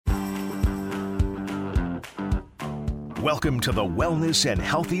Welcome to the Wellness and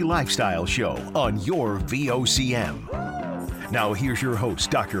Healthy Lifestyle Show on your VOCM. Now here's your host,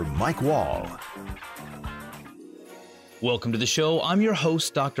 Dr. Mike Wall. Welcome to the show. I'm your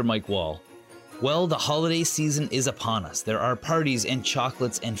host, Dr. Mike Wall. Well, the holiday season is upon us. There are parties and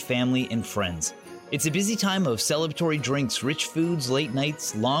chocolates and family and friends. It's a busy time of celebratory drinks, rich foods, late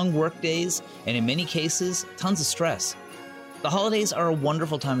nights, long work days, and in many cases, tons of stress. The holidays are a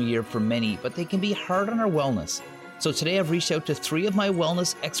wonderful time of year for many, but they can be hard on our wellness. So today I've reached out to 3 of my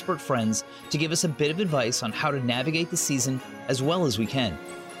wellness expert friends to give us a bit of advice on how to navigate the season as well as we can.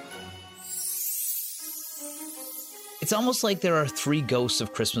 It's almost like there are 3 ghosts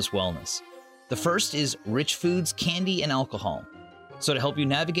of Christmas wellness. The first is rich foods, candy, and alcohol. So to help you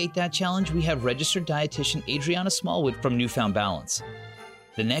navigate that challenge, we have registered dietitian Adriana Smallwood from Newfound Balance.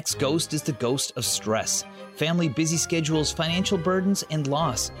 The next ghost is the ghost of stress. Family busy schedules, financial burdens, and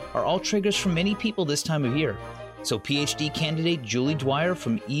loss are all triggers for many people this time of year. So PhD candidate Julie Dwyer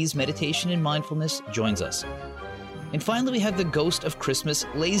from Ease Meditation and Mindfulness joins us. And finally, we have the ghost of Christmas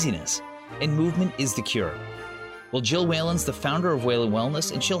laziness, and movement is the cure. Well, Jill Whalen's the founder of Whalen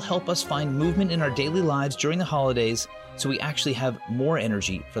Wellness, and she'll help us find movement in our daily lives during the holidays so we actually have more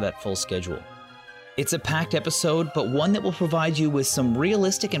energy for that full schedule. It's a packed episode, but one that will provide you with some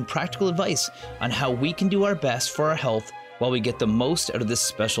realistic and practical advice on how we can do our best for our health while we get the most out of this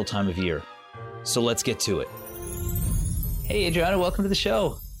special time of year. So let's get to it. Hey, Adriana, welcome to the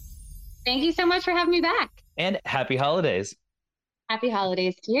show. Thank you so much for having me back. And happy holidays. Happy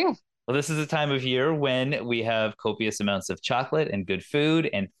holidays to you. Well, this is a time of year when we have copious amounts of chocolate and good food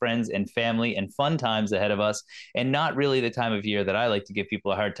and friends and family and fun times ahead of us, and not really the time of year that I like to give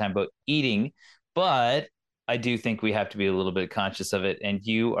people a hard time about eating, but I do think we have to be a little bit conscious of it. And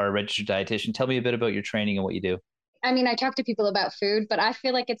you are a registered dietitian. Tell me a bit about your training and what you do. I mean, I talk to people about food, but I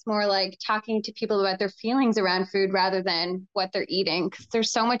feel like it's more like talking to people about their feelings around food rather than what they're eating. Because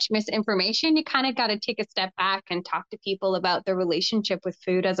there's so much misinformation. You kind of got to take a step back and talk to people about their relationship with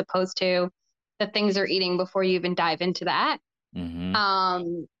food as opposed to the things they're eating before you even dive into that.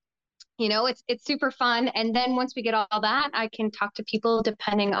 Mm-hmm. It's super fun. And then once we get all that, I can talk to people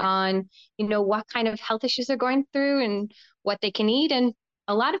depending on, what kind of health issues they're going through and what they can eat. And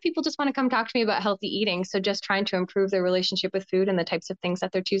a lot of people just want to come talk to me about healthy eating. So just trying to improve their relationship with food and the types of things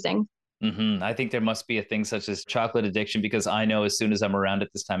that they're choosing. Mm-hmm. I think there must be a thing such as chocolate addiction, because I know as soon as I'm around at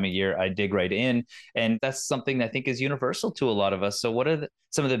this time of year, I dig right in. And that's something that I think is universal to a lot of us. So what are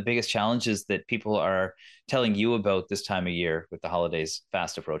some of the biggest challenges that people are telling you about this time of year with the holidays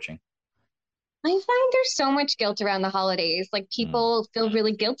fast approaching? I find there's so much guilt around the holidays. Like people feel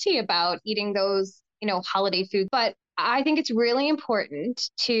really guilty about eating those, holiday foods. But I think it's really important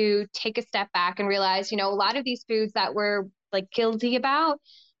to take a step back and realize, a lot of these foods that we're like guilty about,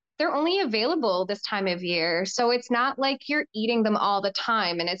 they're only available this time of year. So it's not like you're eating them all the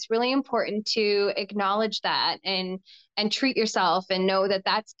time. And it's really important to acknowledge that and treat yourself and know that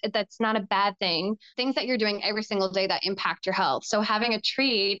that's not a bad thing. Things that you're doing every single day that impact your health. So having a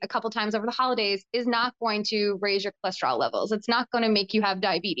treat a couple times over the holidays is not going to raise your cholesterol levels. It's not going to make you have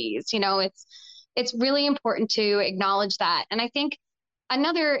diabetes. It's really important to acknowledge that. And I think in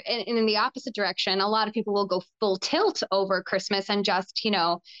the opposite direction, a lot of people will go full tilt over Christmas and just,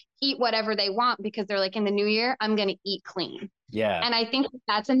 eat whatever they want because they're like, in the new year, I'm going to eat clean. Yeah. And I think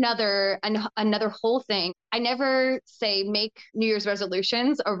that's another whole thing. I never say make New Year's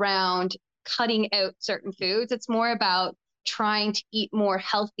resolutions around cutting out certain foods. It's more about trying to eat more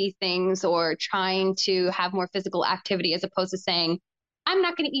healthy things or trying to have more physical activity as opposed to saying, I'm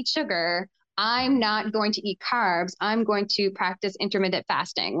not going to eat sugar. I'm not going to eat carbs. I'm going to practice intermittent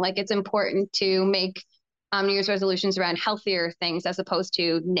fasting. Like it's important to make New Year's resolutions around healthier things as opposed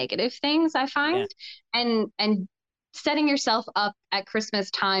to negative things, I find. Yeah. And setting yourself up at Christmas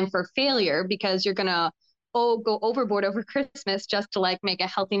time for failure because you're going to go overboard over Christmas just to like make a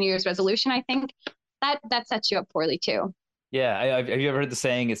healthy New Year's resolution. I think that sets you up poorly too. Yeah. Have you ever heard the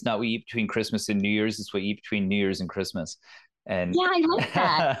saying, it's not what you eat between Christmas and New Year's, it's what you eat between New Year's and Christmas? And yeah, I like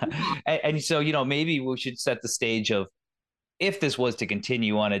that. and so, maybe we should set the stage of if this was to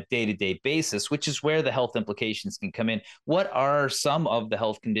continue on a day-to-day basis, which is where the health implications can come in. What are some of the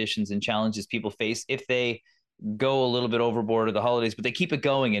health conditions and challenges people face if they go a little bit overboard of the holidays, but they keep it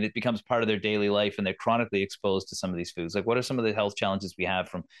going and it becomes part of their daily life and they're chronically exposed to some of these foods? Like what are some of the health challenges we have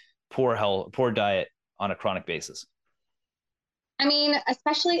from poor diet on a chronic basis? I mean,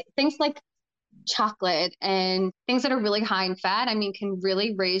 especially things like chocolate and things that are really high in fat, can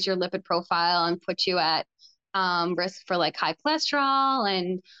really raise your lipid profile and put you at risk for like high cholesterol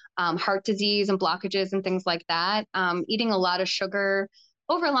and heart disease and blockages and things like that. Eating a lot of sugar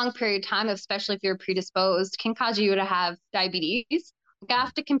over a long period of time, especially if you're predisposed, can cause you to have diabetes. You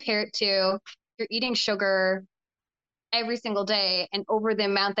have to compare it to you're eating sugar every single day and over the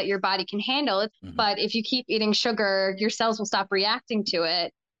amount that your body can handle. But if you keep eating sugar, your cells will stop reacting to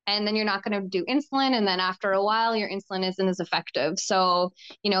it. And then you're not going to do insulin. And then after a while, your insulin isn't as effective. So,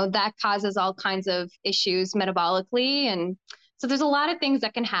 that causes all kinds of issues metabolically. And so there's a lot of things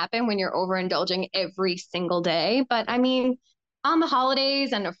that can happen when you're overindulging every single day. But I mean, on the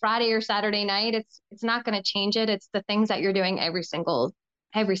holidays and a Friday or Saturday night, it's not going to change it. It's the things that you're doing every single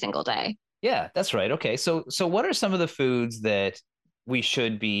day. Yeah, that's right. Okay. So what are some of the foods that we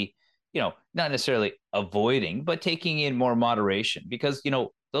should be, not necessarily avoiding, but taking in more moderation? Because,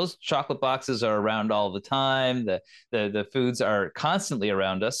 those chocolate boxes are around all the time. The foods are constantly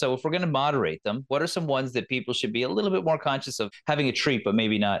around us. So if we're going to moderate them, what are some ones that people should be a little bit more conscious of having a treat, but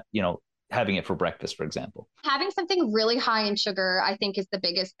maybe not, having it for breakfast, for example? Having something really high in sugar, I think, is the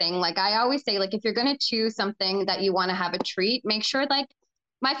biggest thing. Like I always say, like if you're going to choose something that you want to have a treat, make sure like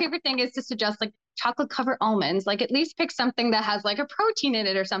my favorite thing is to suggest like chocolate covered almonds, like at least pick something that has like a protein in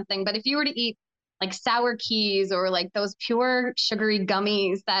it or something. But if you were to eat like sour keys or like those pure sugary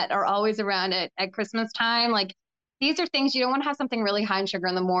gummies that are always around at Christmas time, like these are things you don't want to have something really high in sugar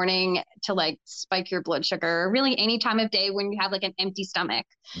in the morning to like spike your blood sugar, really any time of day when you have like an empty stomach.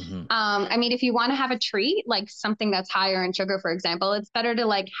 I mean, if you want to have a treat, like something that's higher in sugar, for example, it's better to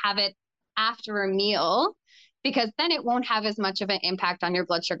like have it after a meal, because then it won't have as much of an impact on your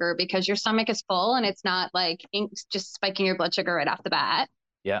blood sugar because your stomach is full and it's not like just spiking your blood sugar right off the bat.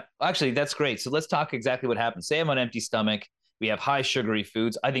 Yeah, actually, that's great. So let's talk exactly what happens. Say I'm on an empty stomach. We have high sugary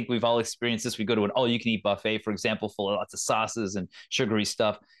foods. I think we've all experienced this. We go to an all-you-can-eat buffet, for example, full of lots of sauces and sugary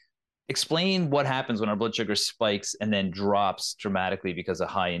stuff. Explain what happens when our blood sugar spikes and then drops dramatically because of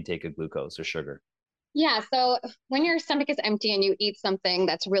high intake of glucose or sugar. Yeah. So when your stomach is empty and you eat something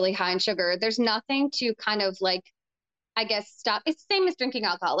that's really high in sugar, there's nothing to kind of like, I guess, stop. It's the same as drinking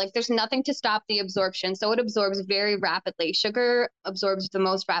alcohol. Like there's nothing to stop the absorption. So it absorbs very rapidly. Sugar absorbs the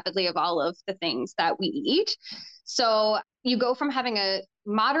most rapidly of all of the things that we eat. So you go from having a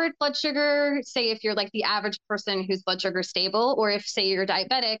moderate blood sugar, say if you're like the average person whose blood sugar is stable, or if say you're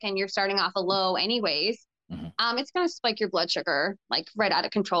diabetic and you're starting off a low anyways, it's going to spike your blood sugar like right out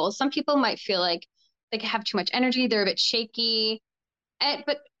of control. Some people might feel like they have too much energy. They're a bit shaky,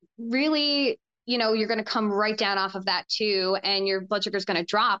 but really, you're going to come right down off of that too. And your blood sugar is going to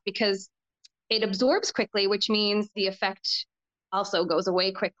drop because it absorbs quickly, which means the effect also goes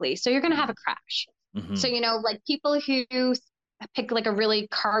away quickly. So you're going to have a crash. So, like people who pick like a really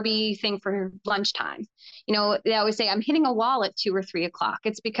carby thing for lunchtime, they always say, I'm hitting a wall at 2 or 3 o'clock.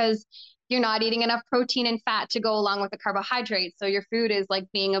 It's because you're not eating enough protein and fat to go along with the carbohydrates. So your food is like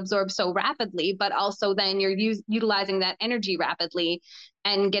being absorbed so rapidly, but also then you're utilizing that energy rapidly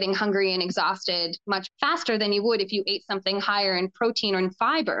and getting hungry and exhausted much faster than you would if you ate something higher in protein or in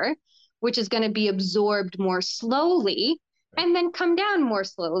fiber, which is going to be absorbed more slowly and then come down more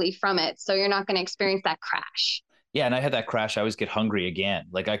slowly from it. So you're not going to experience that crash. Yeah, and I had that crash. I always get hungry again.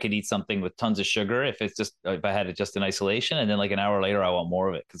 Like I could eat something with tons of sugar if I had it just in isolation, and then like an hour later I want more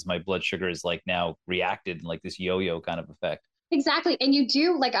of it because my blood sugar is like now reacted in like this yo-yo kind of effect. Exactly. And you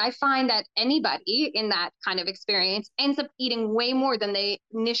do, like, I find that anybody in that kind of experience ends up eating way more than they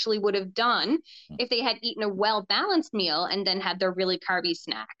initially would have done if they had eaten a well-balanced meal and then had their really carby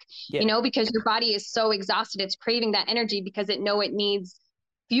snack, because your body is so exhausted. It's craving that energy because it needs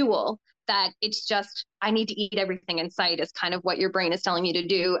fuel, that it's just, I need to eat everything in sight is kind of what your brain is telling you to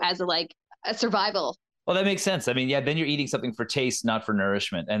do as a survival. Well, that makes sense. I mean, yeah, then you're eating something for taste, not for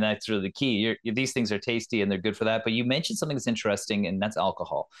nourishment. And that's really the key. These things are tasty and they're good for that. But you mentioned something that's interesting, and that's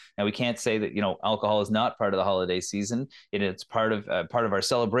alcohol. Now, we can't say that, alcohol is not part of the holiday season. It's part of our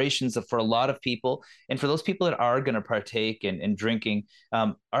celebrations for a lot of people. And for those people that are going to partake in drinking,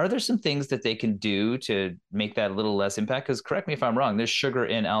 are there some things that they can do to make that a little less impact? Because correct me if I'm wrong, there's sugar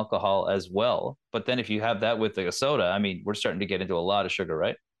in alcohol as well. But then if you have that with a soda, I mean, we're starting to get into a lot of sugar,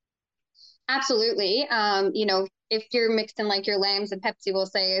 right? Absolutely. If you're mixed in like your Lambs and Pepsi, will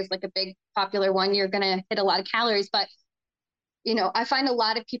say is like a big popular one, you're going to hit a lot of calories. But, I find a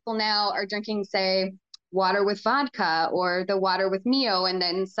lot of people now are drinking, say, water with vodka or the water with Mio and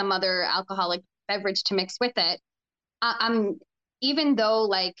then some other alcoholic beverage to mix with it. Even though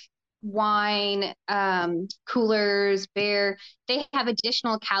like wine, coolers, beer, they have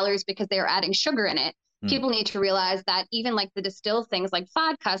additional calories because they are adding sugar in it. People need to realize that even like the distilled things like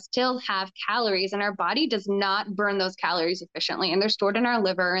vodka still have calories, and our body does not burn those calories efficiently, and they're stored in our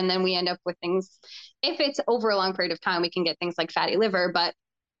liver. And then we end up with things, if it's over a long period of time, we can get things like fatty liver. But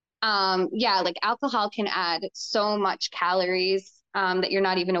like alcohol can add so much calories that you're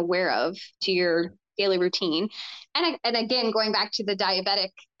not even aware of to your daily routine. And again, going back to the diabetic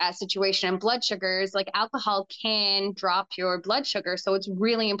situation and blood sugars, like alcohol can drop your blood sugar. So it's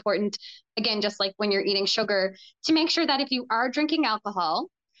really important, again, just like when you're eating sugar, to make sure that if you are drinking alcohol,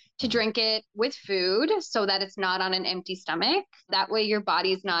 to drink it with food so that it's not on an empty stomach. That way your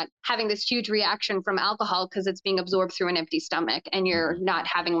body's not having this huge reaction from alcohol because it's being absorbed through an empty stomach, and you're not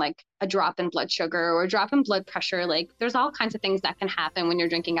having like a drop in blood sugar or a drop in blood pressure. Like there's all kinds of things that can happen when you're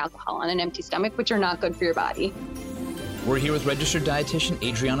drinking alcohol on an empty stomach, which are not good for your body. We're here with registered dietitian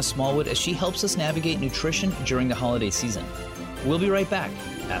Adriana Smallwood as she helps us navigate nutrition during the holiday season. We'll be right back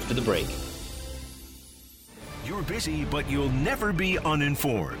after the break. You're busy, but you'll never be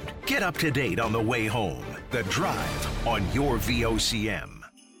uninformed. Get up to date on the way home. The Drive on your VOCM.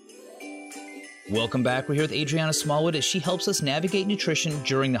 Welcome back. We're here with Adriana Smallwood as she helps us navigate nutrition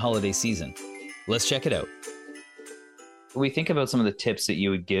during the holiday season. Let's check it out. We think about some of the tips that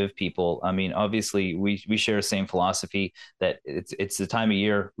you would give people. I mean, obviously, we share the same philosophy that it's the time of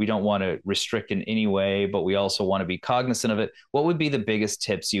year. We don't want to restrict in any way, but we also want to be cognizant of it. What would be the biggest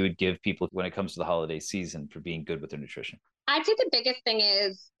tips you would give people when it comes to the holiday season for being good with their nutrition? I'd say the biggest thing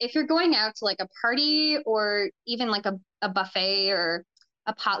is if you're going out to like a party or even like a buffet or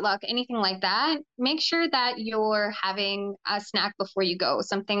a potluck, anything like that, make sure that you're having a snack before you go,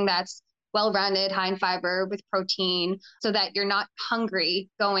 something that's well-rounded, high in fiber with protein, so that you're not hungry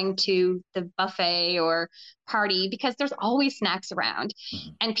going to the buffet or party, because there's always snacks around.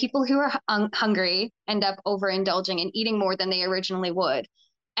 And people who are hungry end up overindulging and eating more than they originally would.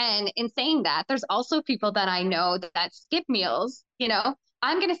 And in saying that, there's also people that I know that skip meals. You know,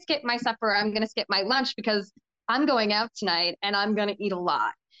 I'm going to skip my supper, I'm going to skip my lunch because I'm going out tonight and I'm going to eat a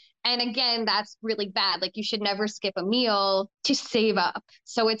lot. And again, that's really bad. Like you should never skip a meal to save up.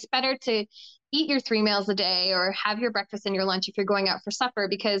 So it's better to eat your 3 meals a day or have your breakfast and your lunch if you're going out for supper,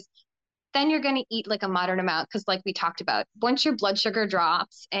 because then you're going to eat like a moderate amount. Because like we talked about, once your blood sugar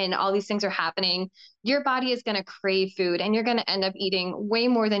drops and all these things are happening, your body is going to crave food and you're going to end up eating way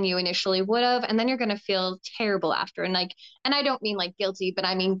more than you initially would have. And then you're going to feel terrible after. And I don't mean like guilty, but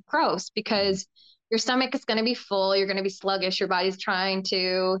I mean gross, because your stomach is going to be full. You're going to be sluggish. Your body's trying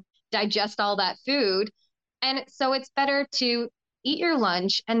to digest all that food. And so it's better to eat your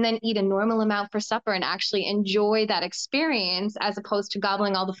lunch and then eat a normal amount for supper and actually enjoy that experience, as opposed to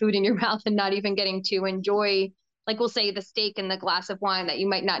gobbling all the food in your mouth and not even getting to enjoy, like we'll say, the steak and the glass of wine that you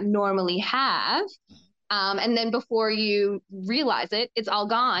might not normally have. And then before you realize it, it's all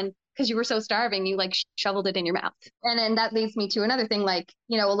gone because you were so starving, you like shoveled it in your mouth. And then that leads me to another thing, like,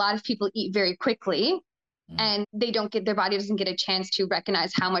 you know, a lot of people eat very quickly and their body doesn't get a chance to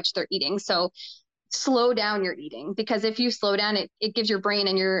recognize how much they're eating. So slow down your eating, because if you slow down, it gives your brain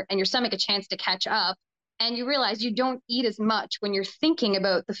and your stomach a chance to catch up, and you realize you don't eat as much when you're thinking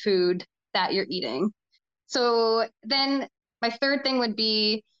about the food that you're eating. So then my third thing would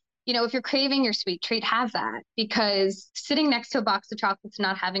be, you know, if you're craving your sweet treat, have that, because sitting next to a box of chocolates,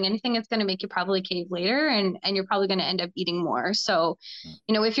 not having anything, it's going to make you probably cave later, and you're probably going to end up eating more. So,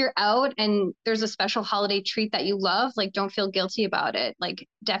 you know, if you're out and there's a special holiday treat that you love, like don't feel guilty about it. Like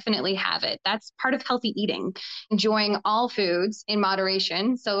definitely have it. That's part of healthy eating, enjoying all foods in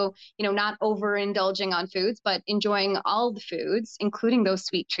moderation. So, you know, not overindulging on foods, but enjoying all the foods, including those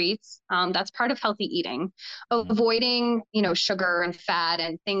sweet treats. That's part of healthy eating. Avoiding, you know, sugar and fat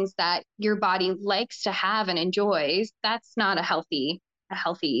and things that your body likes to have and enjoys. That's not a healthy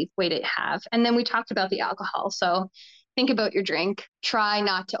way to have. And then we talked about the alcohol. So think about your drink. Try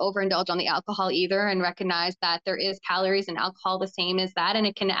not to overindulge on the alcohol either, and recognize that there is calories in alcohol the same as that, and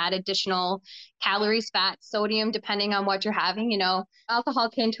it can add additional calories, fat, sodium, depending on what you're having. You know, alcohol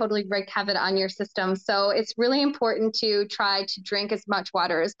can totally wreak havoc on your system. So it's really important to try to drink as much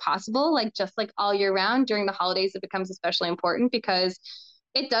water as possible, like just like all year round. During the holidays, it becomes especially important because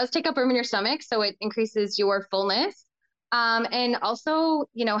it does take up room in your stomach, so it increases your fullness. And also,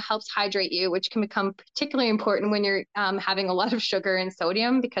 you know, helps hydrate you, which can become particularly important when you're having a lot of sugar and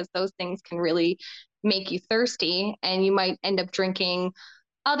sodium, because those things can really make you thirsty, and you might end up drinking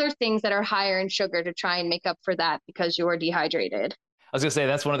other things that are higher in sugar to try and make up for that because you're dehydrated. I was going to say,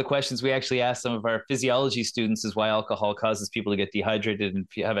 that's one of the questions we actually asked some of our physiology students, is why alcohol causes people to get dehydrated and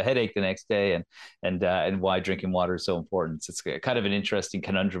have a headache the next day, and why drinking water is so important. It's kind of an interesting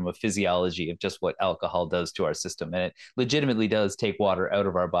conundrum of physiology of just what alcohol does to our system. And it legitimately does take water out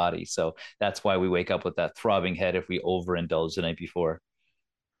of our body. So that's why we wake up with that throbbing head if we overindulge the night before.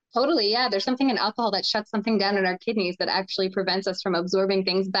 Totally. Yeah. There's something in alcohol that shuts something down in our kidneys that actually prevents us from absorbing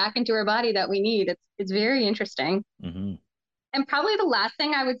things back into our body that we need. It's very interesting. Mm-hmm. And probably the last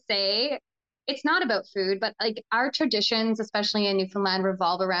thing I would say it's not about food, but like our traditions, especially in Newfoundland,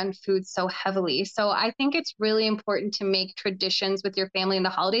 revolve around food so heavily. So I think it's really important to make traditions with your family in the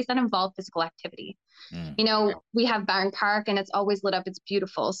holidays that involve physical activity. Mm. You know, we have Barron Park and it's always lit up. It's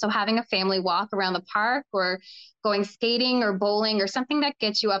beautiful. So having a family walk around the park or going skating or bowling or something that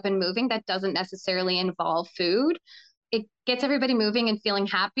gets you up and moving that doesn't necessarily involve food, it gets everybody moving and feeling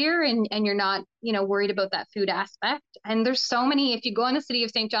happier, and you're not, you know, worried about that food aspect. And there's so many, if you go on the City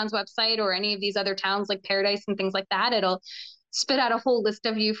of St. John's website or any of these other towns like Paradise and things like that, it'll spit out a whole list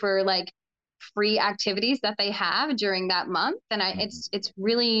of you for like free activities that they have during that month. And it's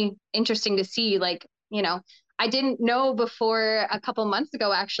really interesting to see, like, you know, I didn't know before a couple months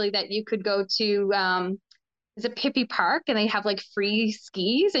ago actually that you could go to is it Pippi Park, and they have like free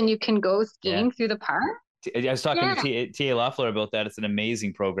skis and you can go skiing through the park. I was talking to Tia Loeffler about that. It's an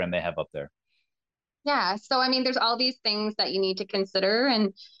amazing program they have up there. Yeah. So, I mean, there's all these things that you need to consider,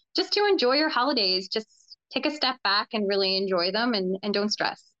 and just to enjoy your holidays, just take a step back and really enjoy them, and don't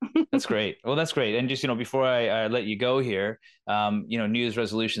stress. That's great. Well, that's great. And just, you know, before I let you go here, you know, New Year's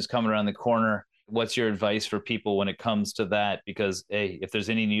resolutions coming around the corner. What's your advice for people when it comes to that? Because, hey, if there's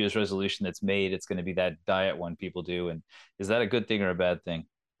any New Year's resolution that's made, it's going to be that diet one people do. And is that a good thing or a bad thing?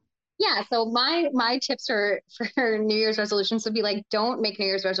 Yeah, so my tips for New Year's resolutions would be like, don't make New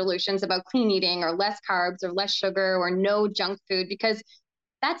Year's resolutions about clean eating or less carbs or less sugar or no junk food, because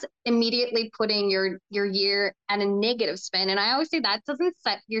that's immediately putting your year at a negative spin. And I always say that doesn't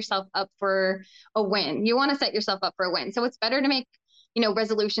set yourself up for a win. You want to set yourself up for a win. So it's better to make, you know,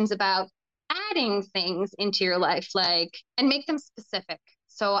 resolutions about adding things into your life, like, and make them specific.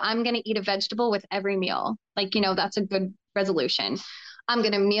 So I'm going to eat a vegetable with every meal. Like, you know, that's a good resolution. I'm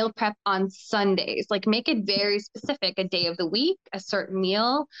going to meal prep on Sundays. Like, make it very specific, a day of the week, a certain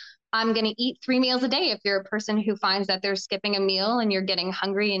meal. I'm going to eat 3 meals a day if you're a person who finds that they're skipping a meal and you're getting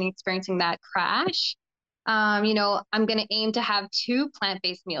hungry and experiencing that crash. You know, I'm going to aim to have 2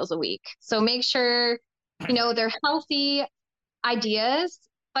 plant-based meals a week. So make sure, you know, they're healthy ideas,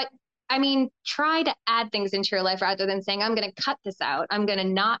 but I mean, try to add things into your life rather than saying, I'm going to cut this out. I'm going to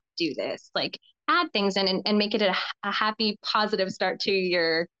not do this. Like, add things in, and make it a happy, positive start to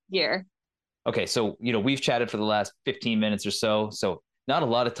your year. Okay. So, you know, we've chatted for the last 15 minutes or so. So not a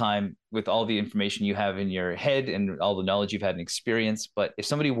lot of time with all the information you have in your head and all the knowledge you've had and experience. But if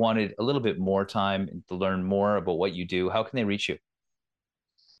somebody wanted a little bit more time to learn more about what you do, how can they reach you?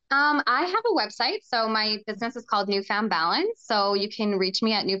 I have a website. So my business is called Newfound Balance. So you can reach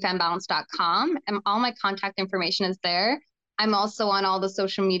me at newfoundbalance.com, and all my contact information is there. I'm also on all the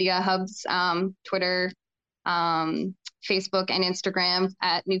social media hubs, Twitter, Facebook, and Instagram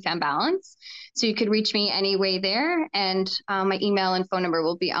at Newfound Balance. So you could reach me any way there. And my email and phone number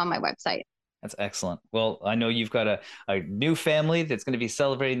will be on my website. That's excellent. Well, I know you've got a new family that's going to be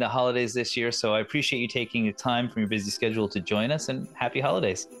celebrating the holidays this year. So I appreciate you taking the time from your busy schedule to join us, and happy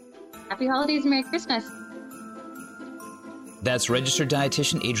holidays. Happy holidays and Merry Christmas. That's registered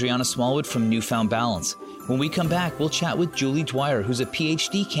dietitian Adriana Smallwood from Newfound Balance. When we come back, we'll chat with Julie Dwyer, who's a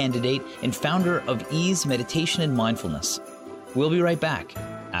PhD candidate and founder of Ease Meditation and Mindfulness. We'll be right back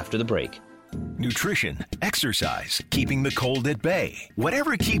after the break. Nutrition, exercise, keeping the cold at bay.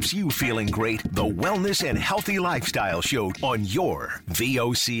 Whatever keeps you feeling great, the Wellness and Healthy Lifestyle Show on your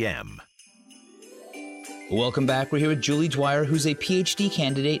VOCM. Welcome back. We're here with Julie Dwyer, who's a PhD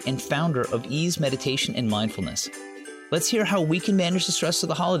candidate and founder of Ease Meditation and Mindfulness. Let's hear how we can manage the stress of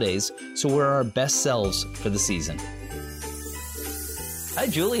the holidays so we're our best selves for the season. Hi,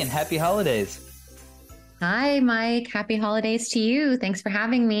 Julie, and happy holidays. Hi, Mike. Happy holidays to you. Thanks for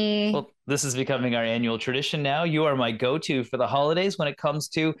having me. Well, this is becoming our annual tradition now. You are my go-to for the holidays when it comes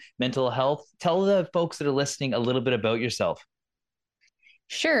to mental health. Tell the folks that are listening a little bit about yourself.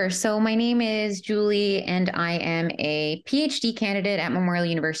 Sure. So my name is Julie, and I am a PhD candidate at Memorial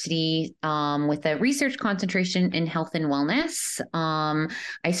University with a research concentration in health and wellness.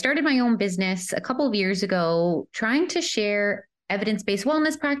 I started my own business a couple of years ago, trying to share evidence-based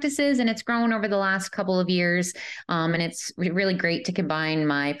wellness practices, and it's grown over the last couple of years. And it's really great to combine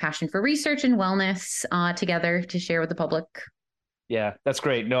my passion for research and wellness together to share with the public. Yeah, that's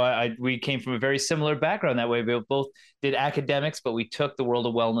great. No, we came from a very similar background that way. We both did academics, but we took the world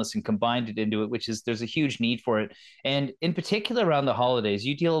of wellness and combined it into it, which is there's a huge need for it. And in particular around the holidays,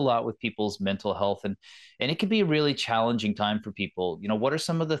 you deal a lot with people's mental health, and it can be a really challenging time for people. You know, what are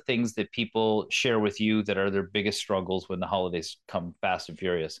some of the things that people share with you that are their biggest struggles when the holidays come fast and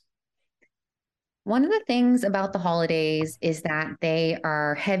furious? One of the things about the holidays is that they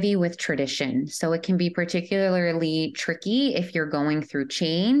are heavy with tradition. So it can be particularly tricky if you're going through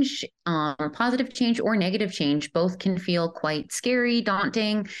change, positive change or negative change. Both can feel quite scary,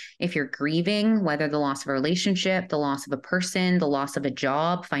 daunting. If you're grieving, whether the loss of a relationship, the loss of a person, the loss of a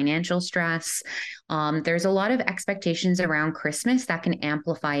job, financial stress, there's a lot of expectations around Christmas that can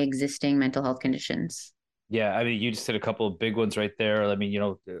amplify existing mental health conditions. Yeah, I mean, you just hit a couple of big ones right there. I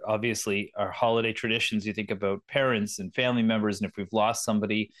mean, obviously our holiday traditions, you think about parents and family members, and if we've lost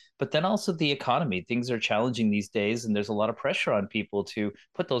somebody, but then also the economy. Things are challenging these days, and there's a lot of pressure on people to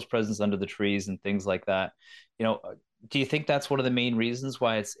put those presents under the trees and things like that. You know, do you think that's one of the main reasons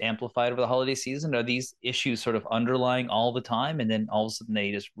why it's amplified over the holiday season? Are these issues sort of underlying all the time, and then all of a sudden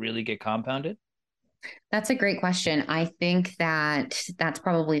they just really get compounded? That's a great question. I think that that's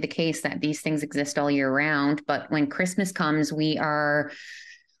probably the case that these things exist all year round. But when Christmas comes, we are,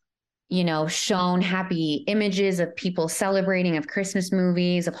 shown happy images of people celebrating, of Christmas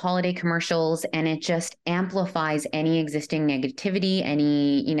movies, of holiday commercials, and it just amplifies any existing negativity,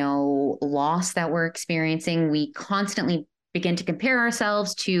 any, loss that we're experiencing. We constantly begin to compare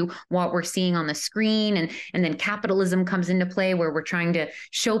ourselves to what we're seeing on the screen, and then capitalism comes into play, where we're trying to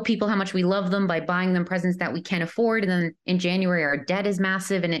show people how much we love them by buying them presents that we can't afford. And then in January our debt is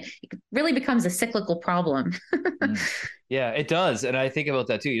massive, and it really becomes a cyclical problem. Yeah, it does. And I think about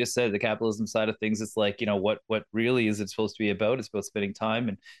that too. You just said the capitalism side of things. It's like, what really is it supposed to be about? It's about spending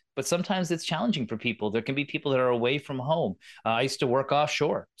time. But sometimes it's challenging for people. There can be people that are away from home. I used to work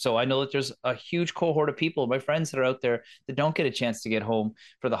offshore. So I know that there's a huge cohort of people, my friends that are out there that don't get a chance to get home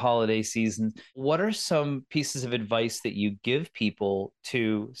for the holiday season. What are some pieces of advice that you give people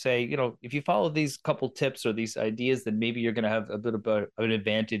to say, if you follow these couple tips or these ideas, then maybe you're going to have a bit of an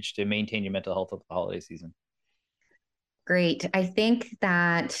advantage to maintain your mental health of the holiday season? Great. I think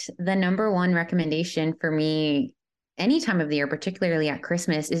that the number one recommendation for me any time of the year, particularly at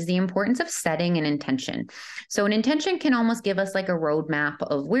Christmas, is the importance of setting an intention. So an intention can almost give us like a roadmap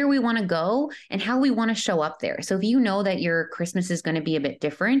of where we want to go and how we want to show up there. So if you know that your Christmas is going to be a bit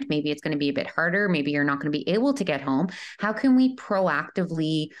different, maybe it's going to be a bit harder, maybe you're not going to be able to get home, how can we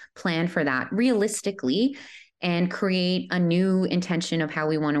proactively plan for that realistically and create a new intention of how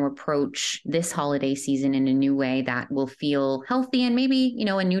we want to approach this holiday season in a new way that will feel healthy and maybe,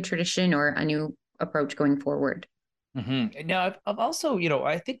 a new tradition or a new approach going forward. Mm-hmm. Now, I've also,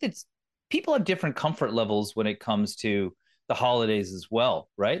 I think that people have different comfort levels when it comes to the holidays as well,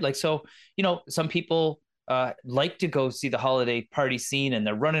 right? Like, so, some people like to go see the holiday party scene and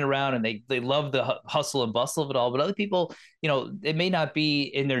they're running around and they love the hustle and bustle of it all. But other people, it may not be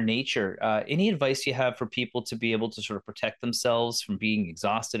in their nature. Any advice you have for people to be able to sort of protect themselves from being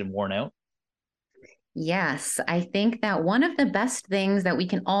exhausted and worn out? Yes, I think that one of the best things that we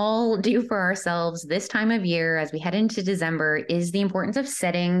can all do for ourselves this time of year as we head into December is the importance of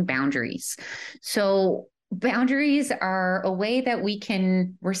setting boundaries. So, boundaries are a way that we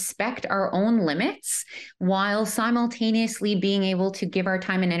can respect our own limits while simultaneously being able to give our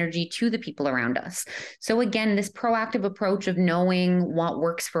time and energy to the people around us. So again, this proactive approach of knowing what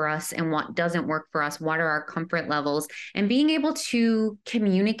works for us and what doesn't work for us, what are our comfort levels, and being able to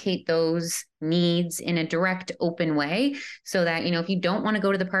communicate those needs in a direct, open way so that, if you don't want to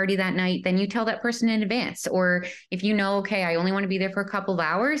go to the party that night, then you tell that person in advance. Or if okay, I only want to be there for a couple of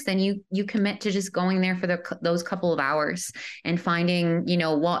hours, then you commit to just going there for those couple of hours and finding,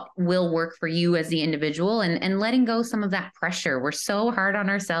 what will work for you as the individual and letting go some of that pressure. We're so hard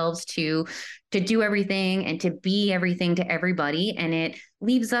on ourselves to do everything and to be everything to everybody. And it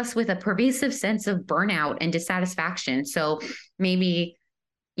leaves us with a pervasive sense of burnout and dissatisfaction. So maybe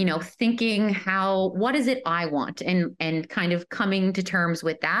thinking what is it I want and kind of coming to terms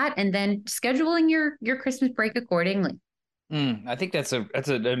with that and then scheduling your Christmas break accordingly. I think that's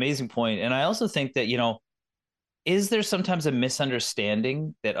an amazing point. And I also think that, is there sometimes a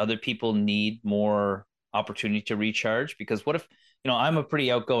misunderstanding that other people need more opportunity to recharge? Because what if, I'm a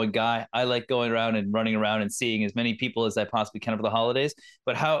pretty outgoing guy. I like going around and running around and seeing as many people as I possibly can over the holidays.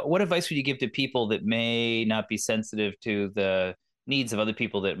 But what advice would you give to people that may not be sensitive to the needs of other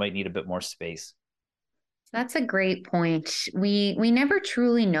people that might need a bit more space? That's a great point. We never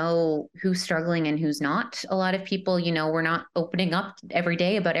truly know who's struggling and who's not. A lot of people, we're not opening up every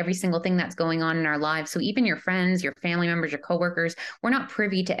day about every single thing that's going on in our lives. So even your friends, your family members, your coworkers, we're not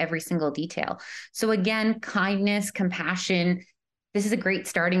privy to every single detail. So again, kindness, compassion, this is a great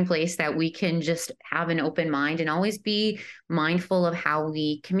starting place that we can just have an open mind and always be mindful of how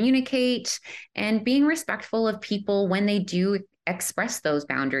we communicate and being respectful of people when they do express those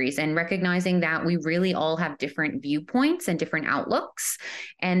boundaries and recognizing that we really all have different viewpoints and different outlooks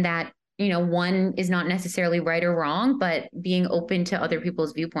and that one is not necessarily right or wrong, but being open to other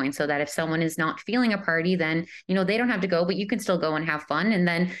people's viewpoints, so that if someone is not feeling a party, then, they don't have to go, but you can still go and have fun. And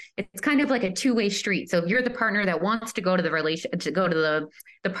then it's kind of like a two-way street. So if you're the partner that wants to go to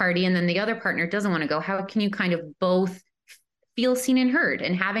the party, and then the other partner doesn't want to go, how can you kind of both feel seen and heard?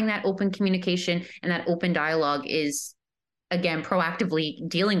 And having that open communication and that open dialogue is, again, proactively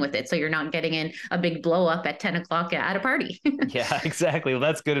dealing with it. So you're not getting in a big blow up at 10 o'clock at a party. Yeah, exactly. Well,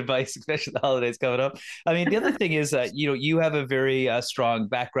 that's good advice, especially the holidays coming up. I mean, the other thing is, you have a very strong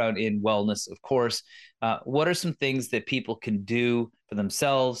background in wellness, of course. What are some things that people can do for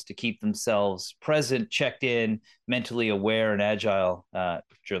themselves to keep themselves present, checked in, mentally aware and agile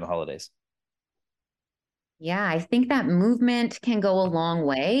during the holidays? Yeah, I think that movement can go a long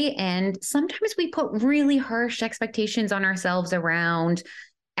way. And sometimes we put really harsh expectations on ourselves around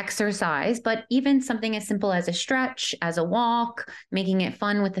exercise, but even something as simple as a stretch, as a walk, making it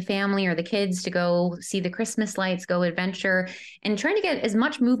fun with the family or the kids to go see the Christmas lights, go adventure, and trying to get as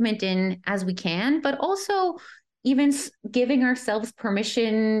much movement in as we can, but also even giving ourselves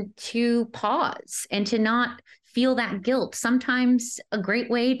permission to pause and to not feel that guilt. Sometimes a great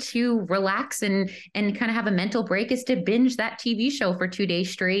way to relax and kind of have a mental break is to binge that TV show for 2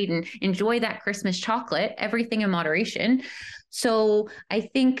 days straight and enjoy that Christmas chocolate, everything in moderation. So I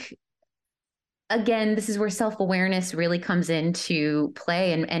think, again, this is where self-awareness really comes into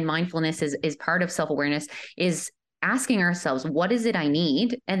play, and mindfulness is part of self-awareness, is asking ourselves, what is it I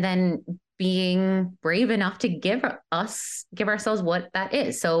need? And then being brave enough to give ourselves what that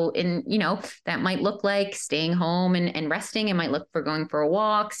is. So that might look like staying home and resting. It might look for going for a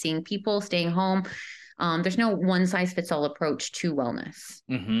walk, seeing people, staying home. There's no one size fits all approach to wellness.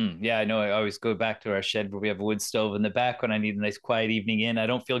 Mm-hmm. Yeah, I know. I always go back to our shed where we have a wood stove in the back when I need a nice quiet evening in. I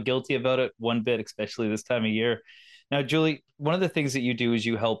don't feel guilty about it one bit, especially this time of year. Now, Julie, one of the things that you do is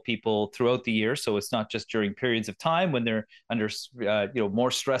you help people throughout the year. So it's not just during periods of time when they're under,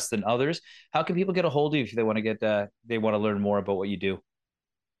 more stress than others. How can people get a hold of you if they want to learn more about what you do?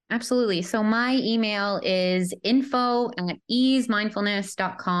 Absolutely. So my email is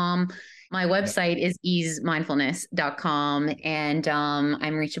info@easemindfulness.com. My website is easemindfulness.com, and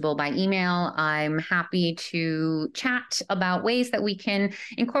I'm reachable by email. I'm happy to chat about ways that we can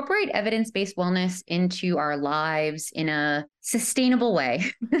incorporate evidence-based wellness into our lives in a sustainable way.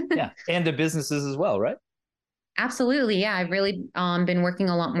 Yeah, and the businesses as well, right? Absolutely. Yeah, I've really been working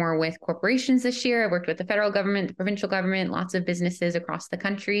a lot more with corporations this year. I worked with the federal government, the provincial government, lots of businesses across the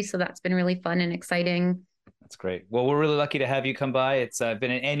country. So that's been really fun and exciting. That's great. Well, we're really lucky to have you come by. It's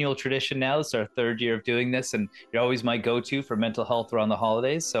been an annual tradition now. It's our third year of doing this, and you're always my go-to for mental health around the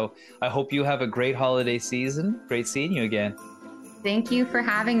holidays. So I hope you have a great holiday season. Great seeing you again. Thank you for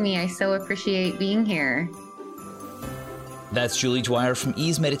having me. I so appreciate being here. That's Julie Dwyer from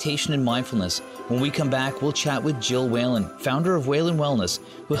Ease Meditation and Mindfulness. When we come back, we'll chat with Jill Whalen, founder of Whalen Wellness,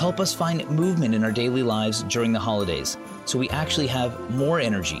 who help us find movement in our daily lives during the holidays, so we actually have more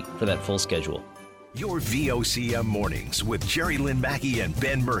energy for that full schedule. Your VOCM mornings with Jerry Lynn Mackey and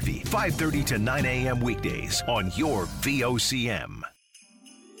Ben Murphy, 5:30 to 9 a.m. weekdays on your VOCM.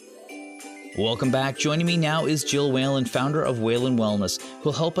 Welcome back. Joining me now is Jill Whalen, founder of Whalen Wellness,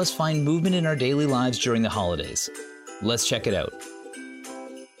 who'll help us find movement in our daily lives during the holidays. Let's check it out.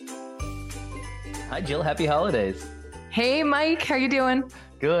 Hi, Jill. Happy holidays. Hey, Mike. How you doing?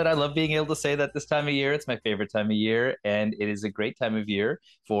 Good. I love being able to say that this time of year. It's my favorite time of year, and it is a great time of year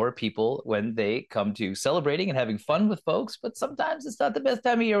for people when they come to celebrating and having fun with folks, but sometimes it's not the best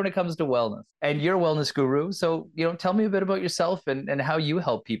time of year when it comes to wellness. And you're a wellness guru, so tell me a bit about yourself and how you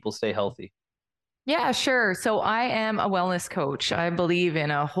help people stay healthy. Yeah, sure. So I am a wellness coach. I believe in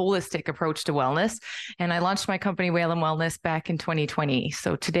a holistic approach to wellness, and I launched my company, Whalen Wellness, back in 2020.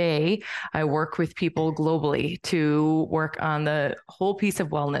 So today I work with people globally to work on the whole piece of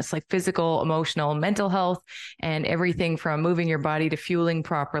wellness, like physical, emotional, mental health, and everything from moving your body to fueling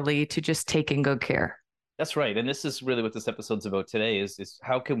properly to just taking good care. That's right. And this is really what this episode's about today is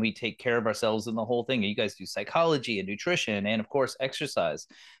how can we take care of ourselves in the whole thing? You guys do psychology and nutrition and, of course, exercise.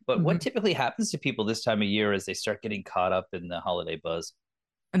 But what typically happens to people this time of year as they start getting caught up in the holiday buzz?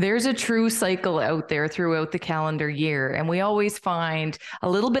 There's a true cycle out there throughout the calendar year. And we always find a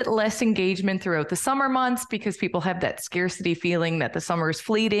little bit less engagement throughout the summer months because people have that scarcity feeling that the summer is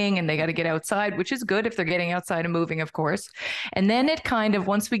fleeting and they got to get outside, which is good if they're getting outside and moving, of course. And then it kind of,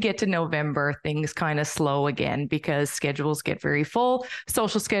 once we get to November, things kind of slow again because schedules get very full,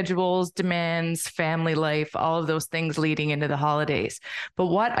 social schedules, demands, family life, all of those things leading into the holidays. But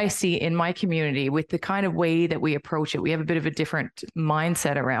what I see in my community with the kind of way that we approach it, we have a bit of a different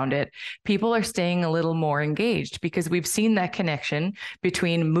mindset around it, people are staying a little more engaged because we've seen that connection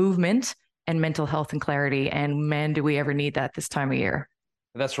between movement and mental health and clarity. And man, do we ever need that this time of year.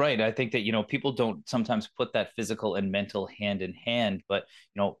 That's right. I think that, people don't sometimes put that physical and mental hand in hand, but,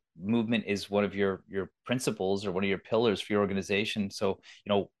 movement is one of your principles or one of your pillars for your organization. So,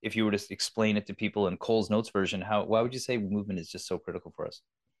 if you were to explain it to people in Cole's Notes version, why would you say movement is just so critical for us?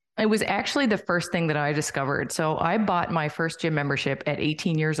 It was actually the first thing that I discovered. So I bought my first gym membership at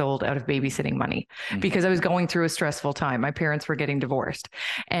 18 years old out of babysitting money because I was going through a stressful time. My parents were getting divorced.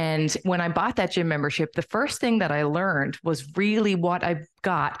 And when I bought that gym membership, the first thing that I learned was really what I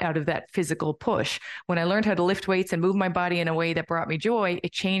got out of that physical push. When I learned how to lift weights and move my body in a way that brought me joy,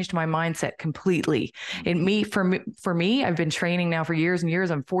 it changed my mindset completely. For me, I've been training now for years and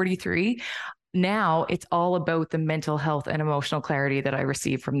years. I'm 43. Now it's all about the mental health and emotional clarity that I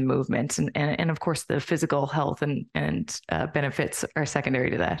receive from the movement. And of course, the physical health and benefits are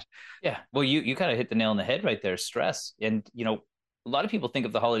secondary to that. Yeah. Well, you kind of hit the nail on the head right there. Stress. And, a lot of people think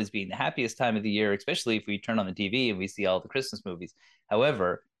of the holidays being the happiest time of the year, especially if we turn on the TV and we see all the Christmas movies.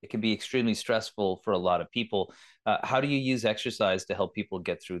 However, it can be extremely stressful for a lot of people. How do you use exercise to help people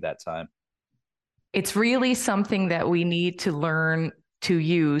get through that time? It's really something that we need to learn to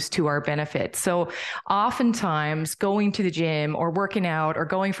use to our benefit. So oftentimes going to the gym or working out or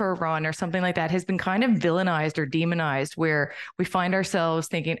going for a run or something like that has been kind of villainized or demonized, where we find ourselves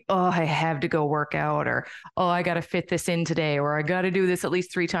thinking, oh, I have to go work out, or, oh, I got to fit this in today, or I got to do this at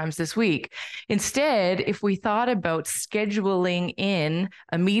least 3 times this week. Instead, if we thought about scheduling in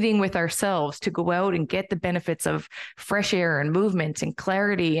a meeting with ourselves to go out and get the benefits of fresh air and movement and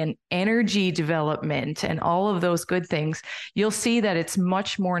clarity and energy development and all of those good things, you'll see that it's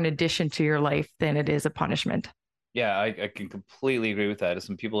much more an addition to your life than it is a punishment. Yeah, I can completely agree with that.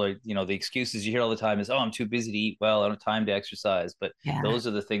 Some people are, the excuses you hear all the time is, oh, I'm too busy to eat well, I don't have time to exercise. But those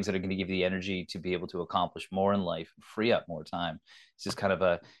are the things that are going to give you the energy to be able to accomplish more in life, free up more time. It's just kind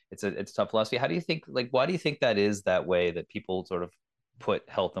of it's a tough philosophy. How do you think, why do you think that is that way, that people sort of put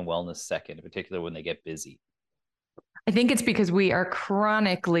health and wellness second, in particular when they get busy? I think it's because we are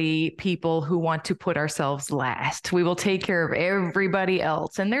chronically people who want to put ourselves last. We will take care of everybody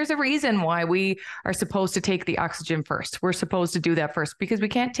else. And there's a reason why we are supposed to take the oxygen first. We're supposed to do that first because we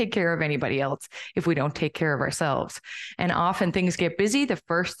can't take care of anybody else if we don't take care of ourselves. And often things get busy. The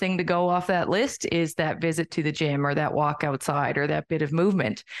first thing to go off that list is that visit to the gym or that walk outside or that bit of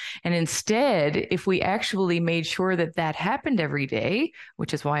movement. And instead, if we actually made sure that that happened every day,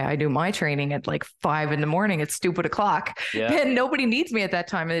 which is why I do my training at 5 a.m. at stupid o'clock, and nobody needs me at that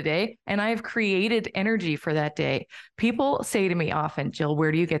time of the day. And I have created energy for that day. People say to me often, Jill,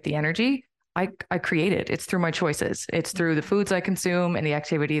 where do you get the energy? I create it. It's through my choices. It's through the foods I consume and the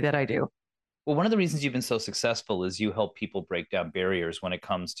activity that I do. Well, one of the reasons you've been so successful is you help people break down barriers when it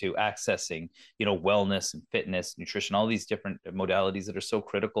comes to accessing, wellness and fitness, nutrition, all these different modalities that are so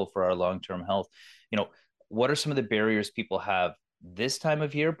critical for our long-term health. What are some of the barriers people have this time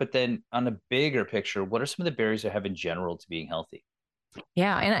of year? But then on a bigger picture, what are some of the barriers they have in general to being healthy?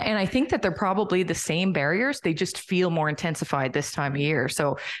 Yeah. And I think that they're probably the same barriers. They just feel more intensified this time of year.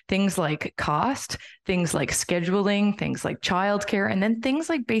 So things like cost, things like scheduling, things like childcare, and then things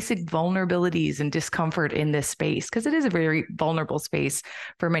like basic vulnerabilities and discomfort in this space, because it is a very vulnerable space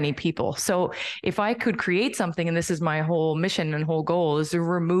for many people. So if I could create something, and this is my whole mission and whole goal, is to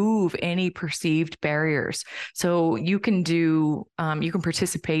remove any perceived barriers. So you can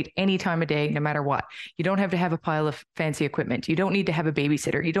participate any time of day, no matter what. You don't have to have a pile of fancy equipment. You don't need to have a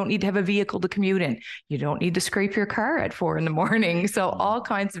babysitter. You don't need to have a vehicle to commute in. You don't need to scrape your car at 4 a.m. So all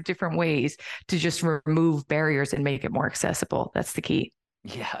kinds of different ways to just remove barriers and make it more accessible. That's the key.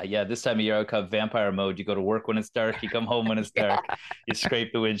 Yeah. This time of year, I call vampire mode. You go to work when it's dark, you come home when it's dark, you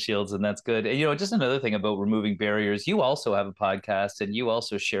scrape the windshields, and that's good. And, just another thing about removing barriers, you also have a podcast and you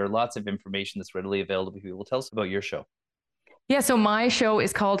also share lots of information that's readily available to people. Tell us about your show. Yeah, so my show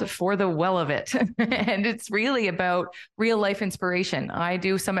is called For the Well of It, and it's really about real life inspiration. I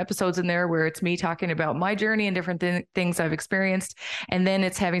do some episodes in there where it's me talking about my journey and different things I've experienced, and then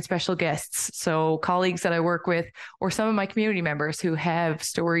it's having special guests, so colleagues that I work with or some of my community members who have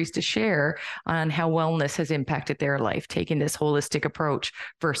stories to share on how wellness has impacted their life, taking this holistic approach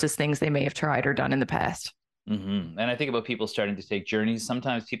versus things they may have tried or done in the past. Mm-hmm. And I think about people starting to take journeys.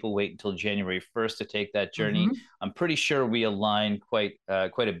 Sometimes people wait until January 1st to take that journey. Mm-hmm. I'm pretty sure we align quite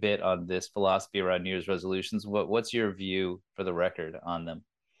a bit on this philosophy around New Year's resolutions. What's your view, for the record, on them?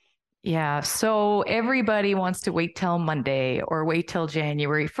 Yeah. So everybody wants to wait till Monday or wait till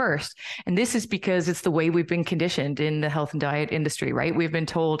January 1st. And this is because it's the way we've been conditioned in the health and diet industry, right? We've been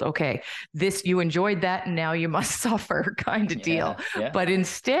told, okay, this, you enjoyed that and now you must suffer kind of deal. Yeah. But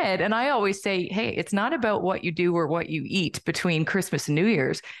instead, and I always say, hey, it's not about what you do or what you eat between Christmas and New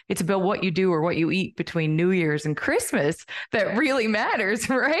Year's. It's about what you do or what you eat between New Year's and Christmas that really matters,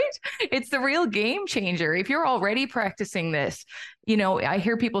 right? It's the real game changer. If you're already practicing this, you know, I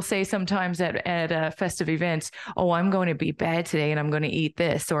hear people say sometimes at festive events, oh, I'm going to be bad today and I'm going to eat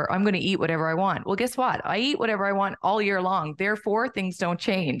this, or I'm going to eat whatever I want. Well, guess what? I eat whatever I want all year long. Therefore, things don't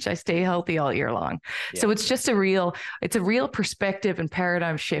change. I stay healthy all year long. Yeah. So it's just a real perspective and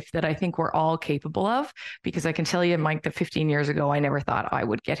paradigm shift that I think we're all capable of, because I can tell you, Mike, that 15 years ago, I never thought I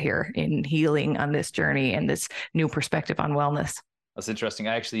would get here in healing on this journey and this new perspective on wellness. That's interesting.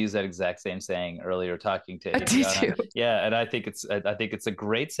 I actually used that exact same saying earlier talking to Adriana. Yeah, and I think it's a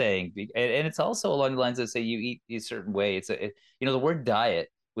great saying, and it's also along the lines of, say, you eat a certain way. The word diet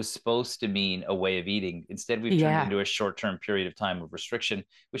was supposed to mean a way of eating. Instead, we've turned it into a short-term period of time of restriction,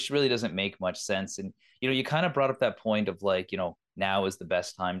 which really doesn't make much sense. And you kind of brought up that point of now is the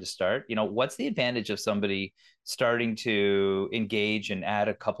best time to start. What's the advantage of somebody starting to engage and add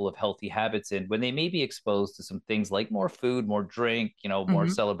a couple of healthy habits in when they may be exposed to some things like more food, more drink, more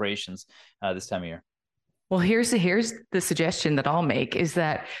celebrations this time of year? Well, here's the suggestion that I'll make is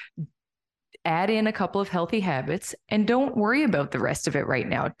that add in a couple of healthy habits and don't worry about the rest of it right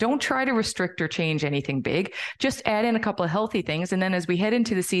now. Don't try to restrict or change anything big. Just add in a couple of healthy things. And then as we head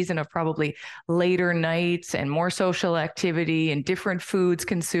into the season of probably later nights and more social activity and different foods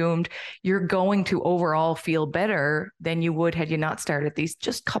consumed, you're going to overall feel better than you would had you not started these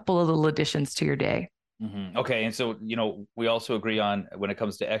just couple of little additions to your day. Mm-hmm. Okay. And so, we also agree on when it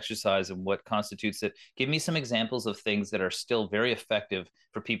comes to exercise and what constitutes it. Give me some examples of things that are still very effective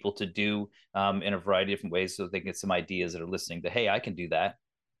for people to do in a variety of different ways so they can get some ideas that are listening to, hey, I can do that.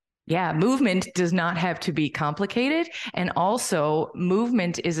 Yeah, movement does not have to be complicated. And also,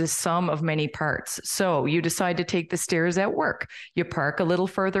 movement is a sum of many parts. So you decide to take the stairs at work. You park a little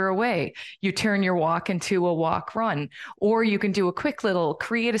further away. You turn your walk into a walk run. Or you can do a quick little,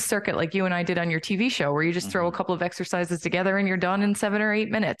 create a circuit like you and I did on your TV show, where you just throw a couple of exercises together and you're done in 7 or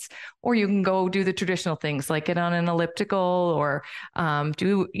 8 minutes. Or you can go do the traditional things like get on an elliptical or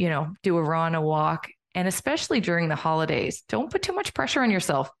do a run, a walk. And especially during the holidays, don't put too much pressure on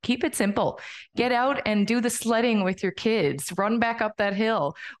yourself. Keep it simple. Get out and do the sledding with your kids, run back up that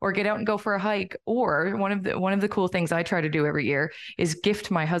hill, or get out and go for a hike. Or one of the cool things I try to do every year is gift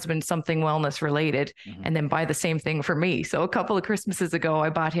my husband something wellness related and then buy the same thing for me. So a couple of Christmases ago, I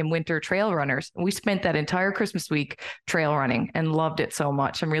bought him winter trail runners. We spent that entire Christmas week trail running and loved it so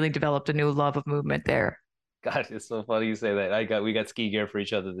much and really developed a new love of movement there. God, it's so funny you say that. We got ski gear for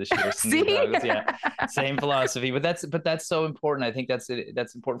each other this year. Yeah, same philosophy. But that's so important. I think that's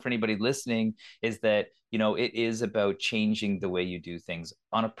important for anybody listening, is that it is about changing the way you do things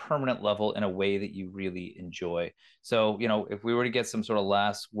on a permanent level in a way that you really enjoy. So if we were to get some sort of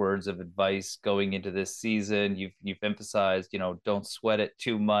last words of advice going into this season, you've emphasized don't sweat it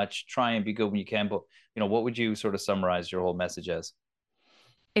too much. Try and be good when you can. But what would you sort of summarize your whole message as?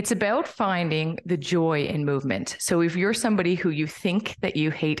 It's about finding the joy in movement. So if you're somebody who you think that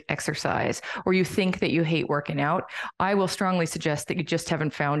you hate exercise or you think that you hate working out, I will strongly suggest that you just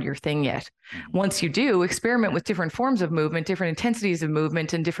haven't found your thing yet. Once you do, experiment with different forms of movement, different intensities of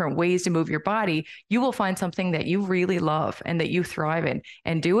movement, and different ways to move your body. You will find something that you really love and that you thrive in,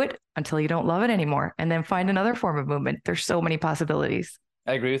 and do it until you don't love it anymore. And then find another form of movement. There's so many possibilities.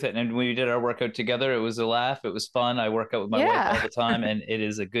 I agree with it. And when we did our workout together, it was a laugh. It was fun. I work out with my wife all the time, and it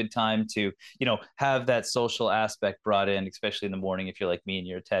is a good time to, have that social aspect brought in, especially in the morning. If you're like me and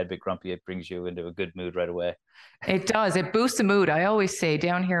you're a tad bit grumpy, it brings you into a good mood right away. It does. It boosts the mood. I always say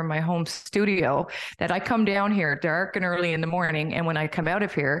down here in my home studio that I come down here dark and early in the morning. And when I come out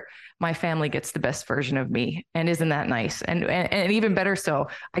of here, my family gets the best version of me. And isn't that nice? And even better so,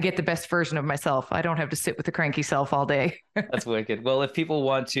 I get the best version of myself. I don't have to sit with the cranky self all day. That's wicked. Well, if people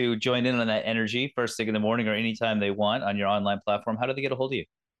want to join in on that energy first thing in the morning or anytime they want on your online platform, how do they get a hold of you?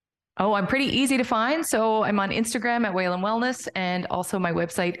 Oh, I'm pretty easy to find. So I'm on Instagram at Whalen Wellness. And also my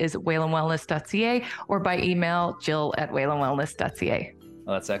website is whalenwellness.ca, or by email, jill@whalenwellness.ca.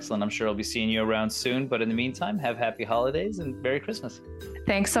 Well, that's excellent. I'm sure I'll be seeing you around soon. But in the meantime, have happy holidays and Merry Christmas.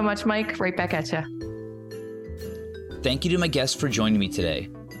 Thanks so much, Mike. Right back at you. Thank you to my guests for joining me today.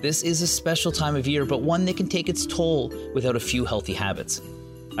 This is a special time of year, but one that can take its toll without a few healthy habits.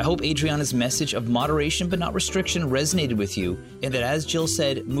 I hope Adriana's message of moderation but not restriction resonated with you, and that, as Jill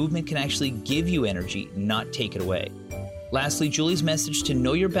said, movement can actually give you energy, not take it away. Lastly, Julie's message to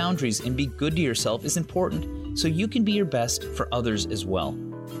know your boundaries and be good to yourself is important so you can be your best for others as well.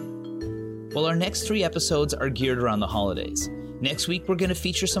 Well, our next 3 episodes are geared around the holidays. Next week, we're going to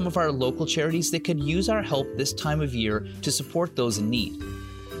feature some of our local charities that could use our help this time of year to support those in need.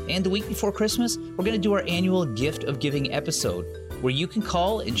 And the week before Christmas, we're going to do our annual Gift of Giving episode, where you can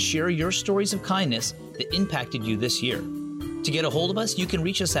call and share your stories of kindness that impacted you this year. To get a hold of us, you can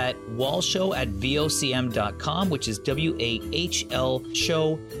reach us at wahlshow@vocm.com, which is WAHL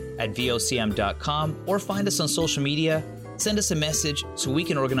show@vocm.com, or find us on social media. Send us a message so we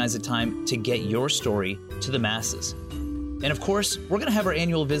can organize a time to get your story to the masses. And of course, we're going to have our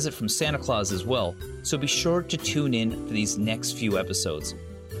annual visit from Santa Claus as well, so be sure to tune in for these next few episodes.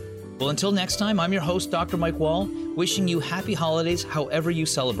 Well, until next time, I'm your host, Dr. Mike Wall, wishing you happy holidays however you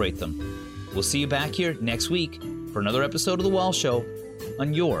celebrate them. We'll see you back here next week for another episode of The Wall Show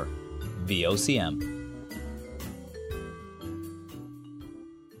on your VOCM.